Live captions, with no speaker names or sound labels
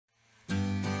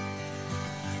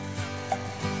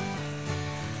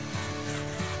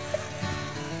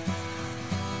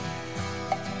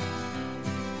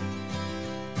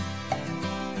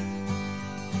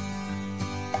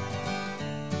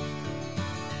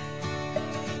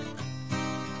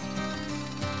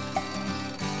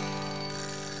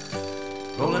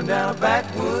rolling down a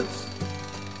backwoods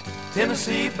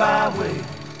Tennessee byway.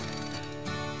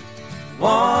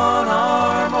 One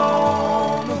arm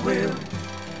on the wheel,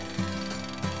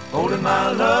 holding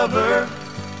my lover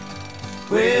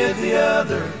with the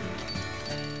other.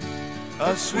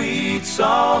 A sweet,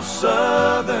 soft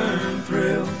southern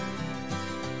thrill.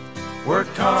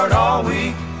 Worked hard all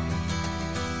week,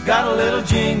 got a little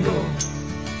jingle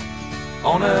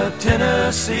on a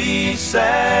Tennessee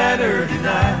Saturday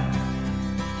night.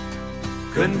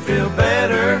 Couldn't feel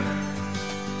better,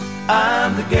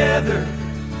 I'm together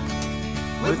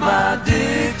with my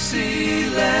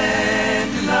Dixieland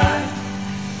tonight.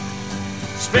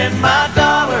 Spend my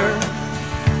dollar,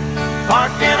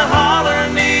 park in a holler,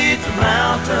 neath the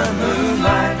mountain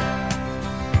moonlight.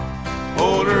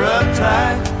 Hold her up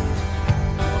tight,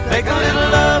 make a little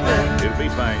lovin', It'll be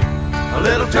fine. a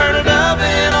little turtle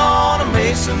dovin' on a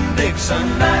Mason-Dixon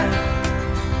night.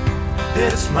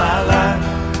 It's my life,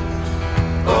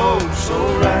 oh so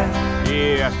right.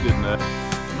 Yeah, that's good enough.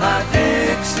 My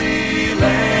Dixieland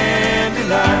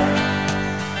delight.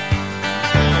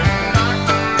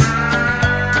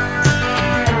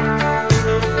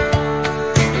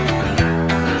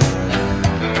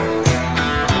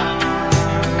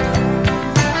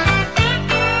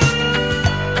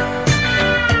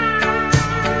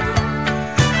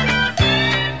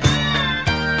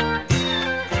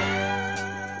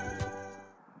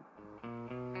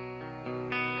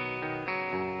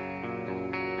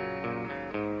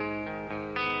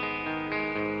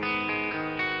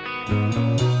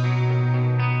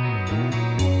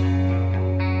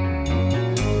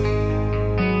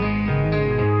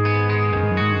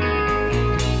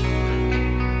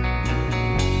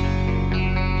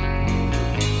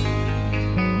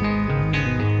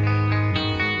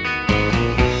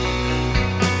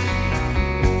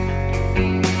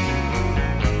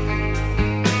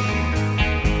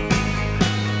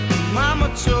 Mama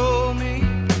told me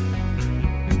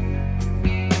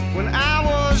when I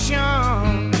was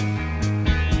young,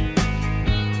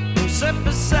 who sat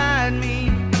beside me,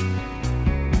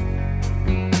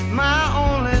 my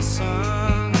only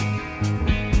son,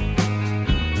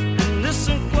 and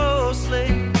listen closely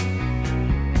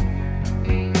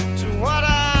to what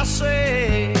I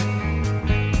say.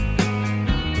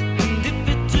 And if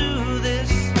you do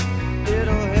this,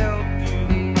 it'll help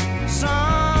you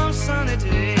some sunny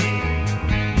day.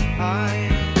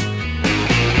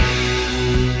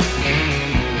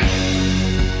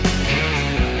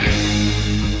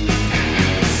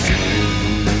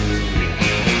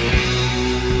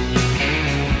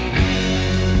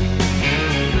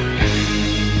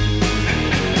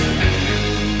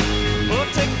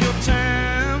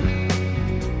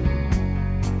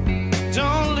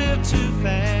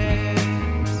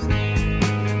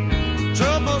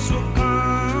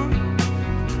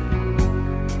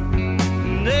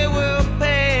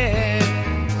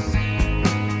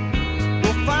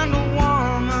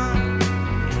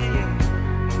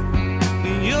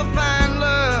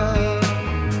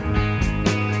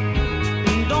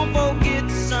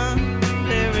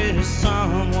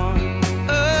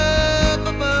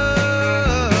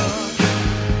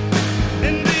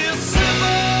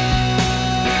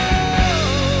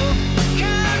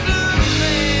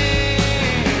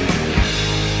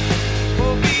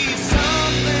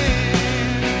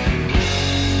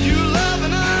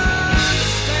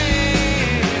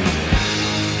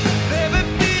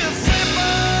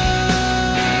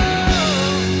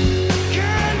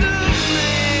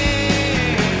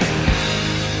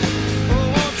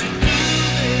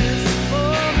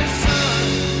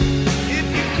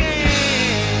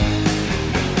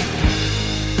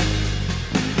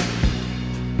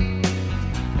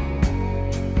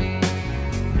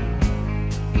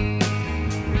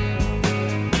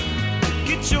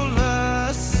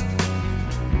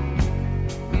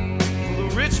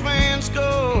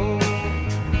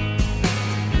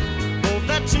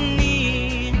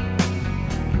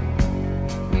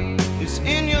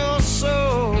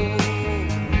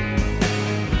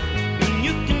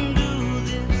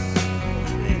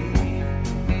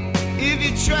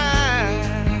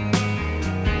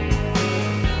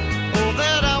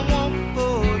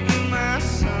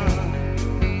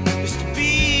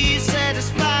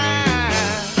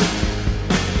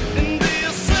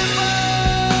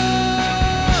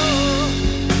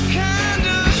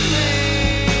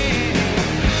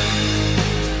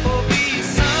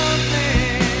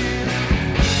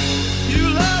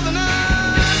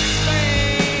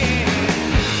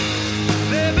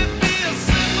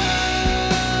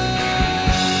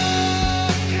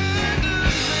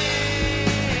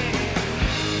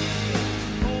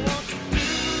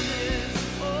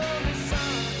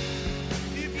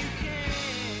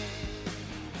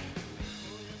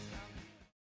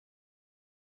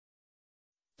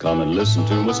 Come and listen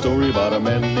to my story about a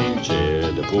man named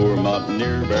Jed. A poor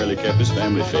mountaineer barely kept his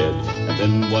family fed. And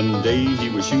then one day he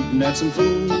was shooting at some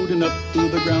food, and up through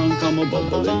the ground come a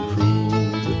bubbling crude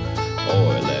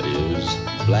oil, that is,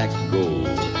 black gold,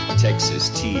 Texas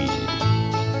tea.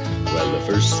 Well, the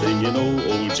first thing you know,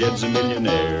 old Jed's a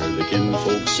millionaire. The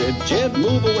kinfolk said, Jed,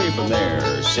 move away from there.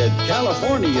 Said,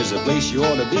 California is the place you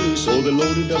ought to be. So they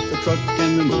loaded up the truck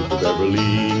and they moved to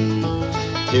Beverly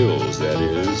Hills, that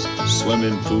is,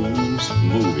 swimming pools,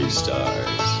 movie stars.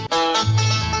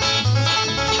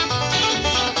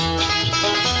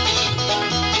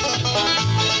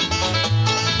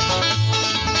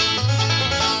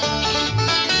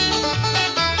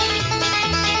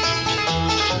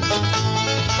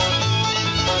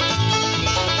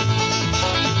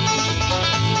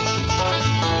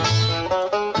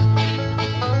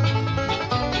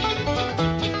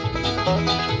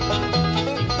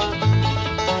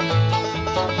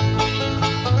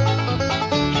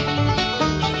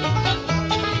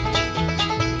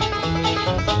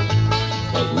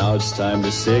 Now it's time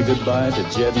to say goodbye to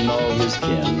Jed and all his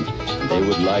kin. They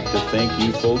would like to thank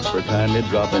you folks for kindly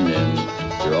dropping in.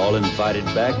 You're all invited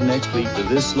back next week to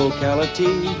this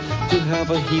locality to have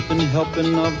a heaping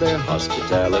helping of their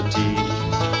hospitality.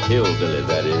 Hillbilly,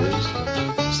 that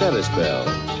is. Set a spell.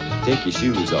 Take your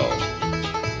shoes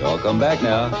off. Y'all come back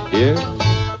now. Here?